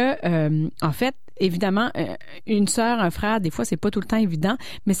 c'est que en fait, évidemment, une sœur, un frère, des fois, c'est pas tout le temps évident,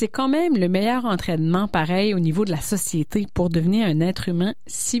 mais c'est quand même le meilleur entraînement, pareil, au niveau de la société pour devenir un être humain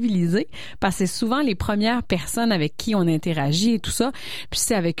civilisé, parce que c'est souvent les premières personnes avec qui on interagit et tout ça, puis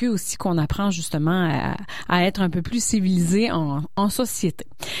c'est avec eux aussi qu'on apprend justement à être un peu plus civilisé en société.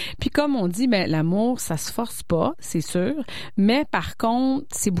 Puis comme on dit, ben l'amour, ça se force pas, c'est sûr, mais par contre,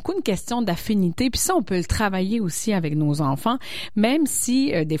 c'est beaucoup une question d'affinité, puis ça, on peut le travailler aussi avec nos enfants, même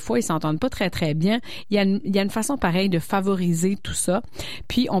si des fois, ils s'entendent pas très, très bien. Il y a une façon pareille de favoriser tout ça.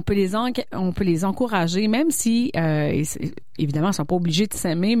 Puis on peut les encourager, même si évidemment ils sont pas obligés de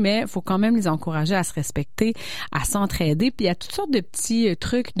s'aimer, mais il faut quand même les encourager à se respecter, à s'entraider. Puis il y a toutes sortes de petits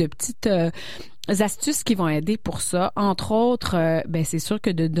trucs, de petites astuces qui vont aider pour ça. Entre autres, ben c'est sûr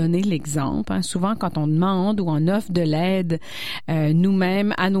que de donner l'exemple. Hein. Souvent, quand on demande ou on offre de l'aide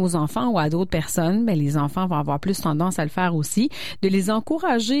nous-mêmes à nos enfants ou à d'autres personnes, ben les enfants vont avoir plus tendance à le faire aussi. De les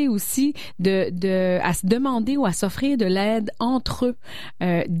encourager aussi à se demander ou à s'offrir de l'aide entre eux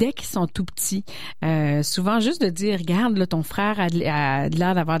dès qu'ils sont tout petits. Souvent, juste de dire, regarde, là, ton frère a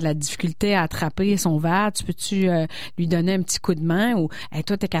l'air d'avoir de la difficulté à attraper son verre. Tu peux-tu lui donner un petit coup de main ou hey,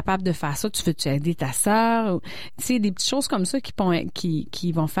 toi, t'es capable de faire ça. Tu veux-tu aider ta sœur? Tu sais, des petites choses comme ça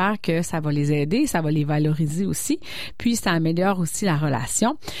qui vont faire que ça va les aider, ça va les valoriser aussi. Puis, ça améliore aussi la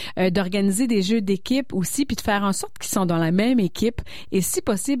relation. D'organiser des jeux d'équipe aussi, puis de faire en sorte qu'ils sont dans la même équipe et si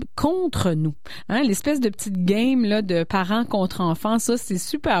possible contre nous. Hein, l'espèce de petite game là de parents contre enfants, ça c'est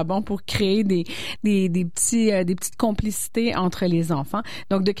super bon pour créer des petites complicités entre les enfants.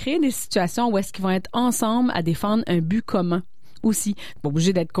 Donc de créer des situations où est-ce qu'ils vont être ensemble à défendre un but commun. Aussi. Pas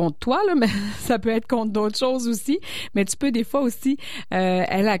obligé d'être contre toi, là, mais ça peut être contre d'autres choses aussi. Mais tu peux des fois aussi,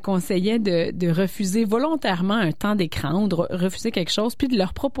 elle conseillait de refuser volontairement un temps d'écran ou de refuser quelque chose, puis de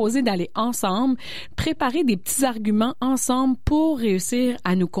leur proposer d'aller ensemble, préparer des petits arguments ensemble pour réussir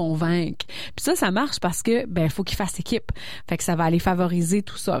à nous convaincre. Puis ça marche parce que, ben, faut qu'ils fassent équipe. Fait que ça va aller favoriser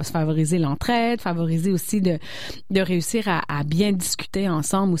tout ça, favoriser l'entraide, favoriser aussi de réussir à bien discuter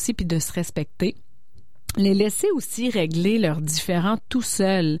ensemble aussi, puis de se respecter. Les laisser aussi régler leurs différends tout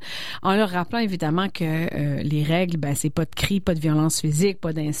seuls, en leur rappelant évidemment que les règles, ben c'est pas de cris, pas de violence physique,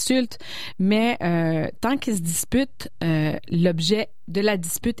 pas d'insultes, mais tant qu'ils se disputent, l'objet de la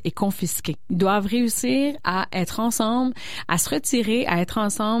dispute est confisqué. Ils doivent réussir à être ensemble, à se retirer, à être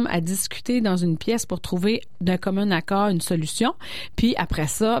ensemble, à discuter dans une pièce pour trouver d'un commun accord une solution. Puis après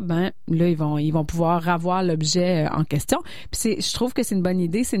ça, ben là ils vont pouvoir avoir l'objet en question. Puis je trouve que c'est une bonne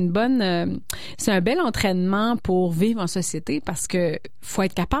idée, c'est un bel entraînement pour vivre en société parce que faut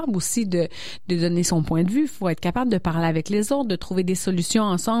être capable aussi de donner son point de vue, faut être capable de parler avec les autres, de trouver des solutions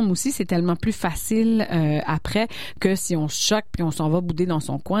ensemble aussi. C'est tellement plus facile après que si on se choque puis on s'en va bouder dans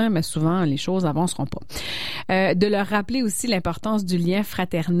son coin, mais souvent les choses avanceront pas. De leur rappeler aussi l'importance du lien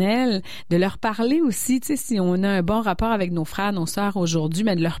fraternel, de leur parler aussi, tu sais, si on a un bon rapport avec nos frères, nos sœurs aujourd'hui,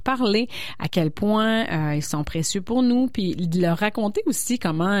 mais de leur parler à quel point ils sont précieux pour nous, puis de leur raconter aussi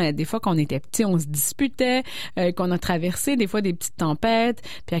comment des fois qu'on était petits, on se disputait, qu'on a traversé des fois des petites tempêtes,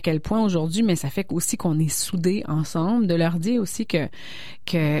 puis à quel point aujourd'hui, mais ça fait aussi qu'on est soudés ensemble, de leur dire aussi que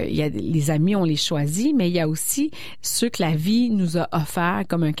il y a les amis, on les choisit, mais il y a aussi ceux que la vie nous a offert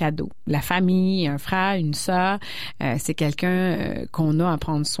comme un cadeau. La famille, un frère, une sœur, c'est quelqu'un qu'on a à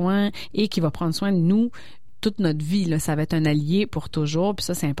prendre soin et qui va prendre soin de nous toute notre vie, là. Ça va être un allié pour toujours. Puis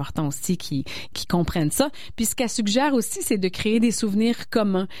ça, c'est important aussi qu'ils comprennent ça. Puis ce qu'elle suggère aussi, c'est de créer des souvenirs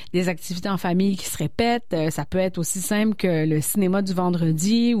communs, des activités en famille qui se répètent. Ça peut être aussi simple que le cinéma du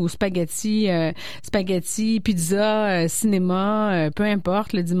vendredi ou spaghetti, pizza, cinéma, peu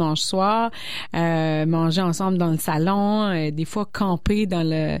importe, le dimanche soir, manger ensemble dans le salon, des fois camper dans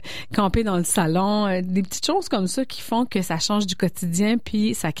le salon, des petites choses comme ça qui font que ça change du quotidien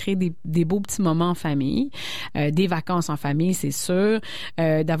puis ça crée des beaux petits moments en famille, des vacances en famille, c'est sûr,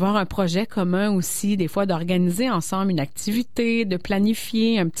 d'avoir un projet commun aussi, des fois d'organiser ensemble une activité, de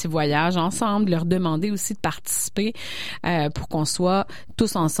planifier un petit voyage ensemble, de leur demander aussi de participer pour qu'on soit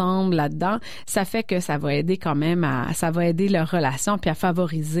tous ensemble là-dedans. Ça fait que ça va aider quand même ça va aider leur relation puis à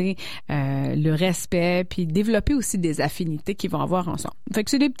favoriser le respect puis développer aussi des affinités qu'ils vont avoir ensemble. Fait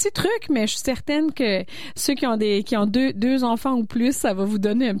que c'est des petits trucs, mais je suis certaine que ceux qui ont deux enfants ou plus, ça va vous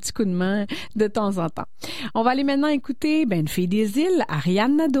donner un petit coup de main de temps en temps. On va aller maintenant écouter une fille des îles,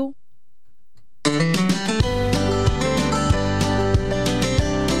 Ariane Nadeau.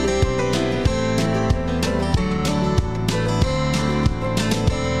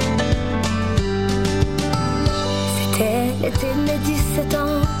 C'était l'été de mes 17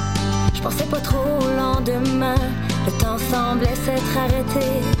 ans. Je pensais pas trop au lendemain. Le temps semblait s'être arrêté,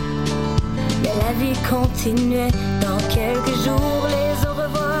 mais la vie continuait. Dans quelques jours, les au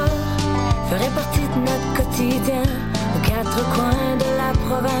revoir feraient partie de notre quotidien. Aux quatre coins de la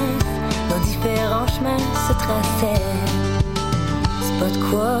province, nos différents chemins se traçaient. C'est pas de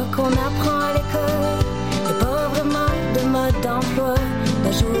quoi qu'on apprend à l'école, y'a pas vraiment de mode d'emploi.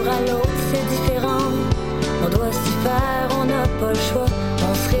 D'un jour à l'autre, c'est différent. On doit s'y faire, on n'a pas le choix.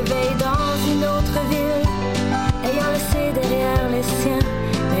 On se réveille dans une autre ville, ayant laissé derrière les siens.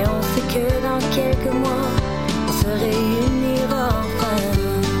 Mais on sait que dans quelques mois, on se réunira enfin.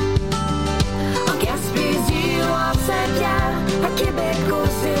 En Gaspésie ou en Saint-Pierre, à Québec,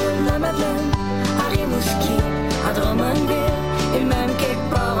 aux îles de la Madeleine, à Rimouski, à Drummondville, et même quelque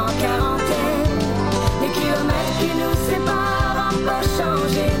part en quarantaine. Les kilomètres qui nous séparent n'ont pas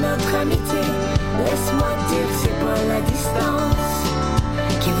changé notre amitié. Laisse-moi dire que c'est pas la distance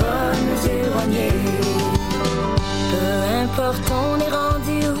qui va nous éloigner. Peu importe on est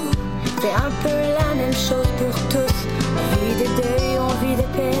rendu où, c'est un peu la même chose pour tous. On vit des deuils, on vit des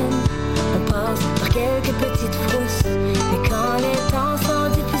peines, on passe par quelques petites frousses. Mais quand les temps sont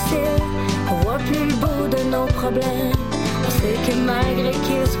difficiles, on voit plus le bout de nos problèmes. On sait que malgré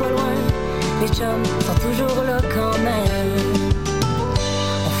qu'ils soient loin, les chums sont toujours là quand même.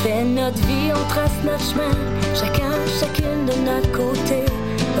 On fait notre vie, on trace notre chemin, chacune de notre côté.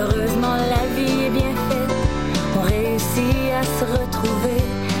 Heureusement la vie est bien faite, on réussit à se retrouver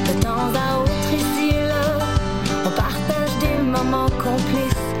de temps à autre ici et là. On partage des moments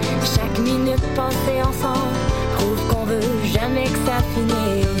complices, chaque minute passée ensemble prouve qu'on veut jamais que ça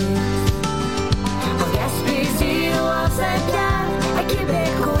finisse. En Gaspésie ou en Saint-Pierre, à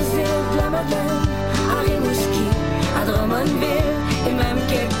Québec, aux îles de la Madeleine, à Rimouski, à Drummondville, et même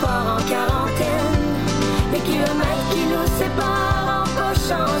quelque part en quarantaine. Les kilomètres qui nous séparent n'ont pas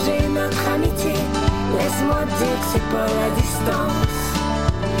changé notre amitié. Laisse-moi dire que c'est pas la distance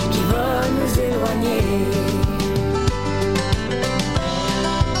qui va nous éloigner.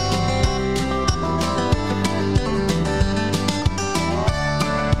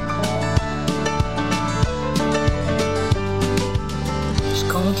 Je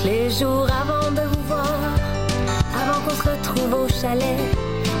compte les jours avant de vous voir, avant qu'on se retrouve au chalet.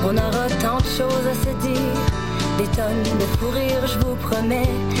 On aura tant de choses à se dire, des tonnes de fou rire, je vous promets.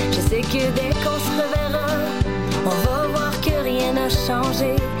 Je sais que dès qu'on se reverra, on va voir que rien n'a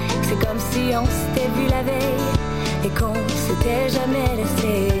changé, que c'est comme si on s'était vu la veille et qu'on s'était jamais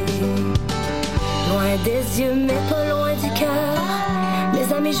laissé. Loin des yeux mais pas loin du cœur,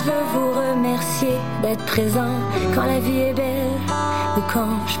 mes amis, je veux vous remercier d'être présents quand la vie est belle ou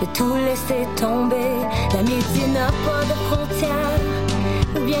quand je vais tout laisser tomber. L'amitié n'a pas de frontières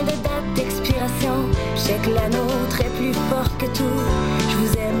ou bien de date d'expiration. Je sais que la nôtre est plus forte que tout. Je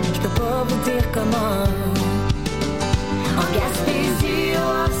vous aime, je peux pas vous dire comment. En Gaspésie ou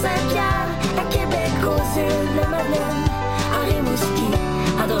en Saint-Pierre, à Québec, aux îles de la Madeleine, à Rimouski,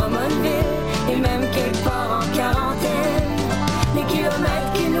 à Drummondville, et même quelque part en quarantaine. Les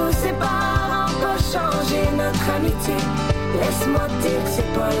kilomètres qui nous séparent n'ont pas changé notre amitié. Laisse-moi dire que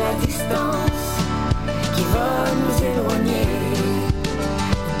c'est pas la distance qui va nous éloigner.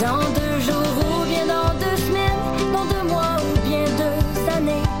 Dans 2 jours ou bien dans 2 semaines, dans 2 mois ou bien 2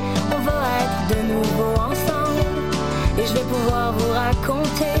 années, on va être de nouveau ensemble. Et je vais pouvoir vous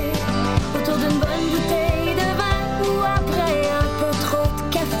raconter autour d'une bonne bouteille de vin ou après un peu trop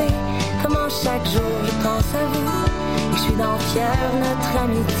de café, comment chaque jour je pense à fière notre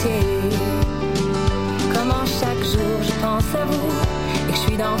amitié. Comment chaque jour je pense à vous et je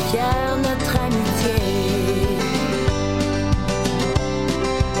suis donc fière notre amitié.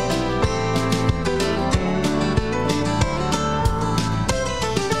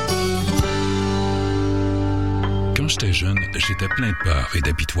 Quand j'étais jeune, j'étais plein de peur et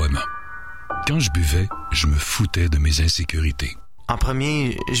d'apitoiement. Quand je buvais, je me foutais de mes insécurités. En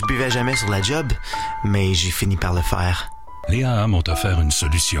premier, je buvais jamais sur la job, mais j'ai fini par le faire. Les AA m'ont offert une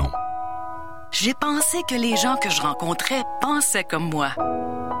solution. J'ai pensé que les gens que je rencontrais pensaient comme moi.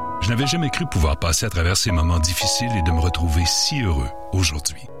 Je n'avais jamais cru pouvoir passer à travers ces moments difficiles et de me retrouver si heureux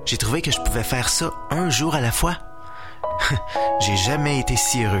aujourd'hui. J'ai trouvé que je pouvais faire ça un jour à la fois. J'ai jamais été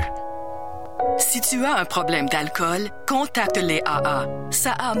si heureux. Si tu as un problème d'alcool, contacte les AA.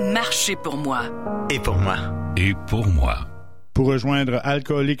 Ça a marché pour moi. Et pour moi. Et pour moi. Pour rejoindre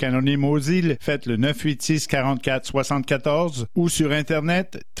Alcooliques Anonymes aux îles, faites le 986-44-74 ou sur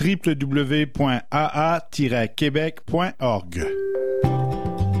Internet www.aa-québec.org.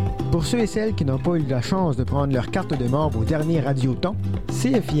 Pour ceux et celles qui n'ont pas eu la chance de prendre leur carte de membre au dernier Radioton,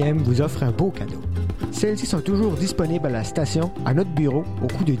 CFIM vous offre un beau cadeau. Celles-ci sont toujours disponibles à la station, à notre bureau, au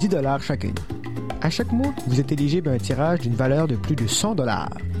coût de 10 $ chacune. À chaque mois, vous êtes éligible à un tirage d'une valeur de plus de 100 $.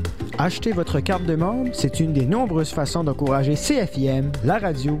 Acheter votre carte de membre, c'est une des nombreuses façons d'encourager CFIM, la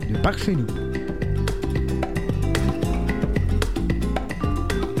radio de par chez nous.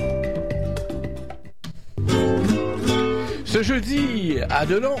 Ce jeudi, à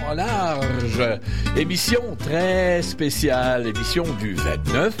de long en large, émission très spéciale, émission du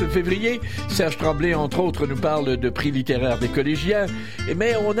 29 février. Serge Tremblay, entre autres, nous parle de prix littéraire des collégiens.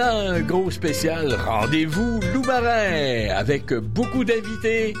 Mais on a un gros spécial rendez-vous loup-marin avec beaucoup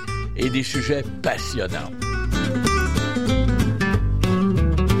d'invités et des sujets passionnants.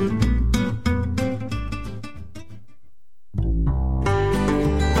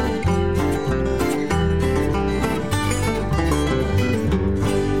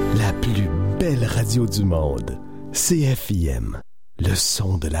 Radio du monde, CFIM, le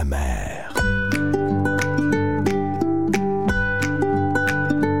son de la mer.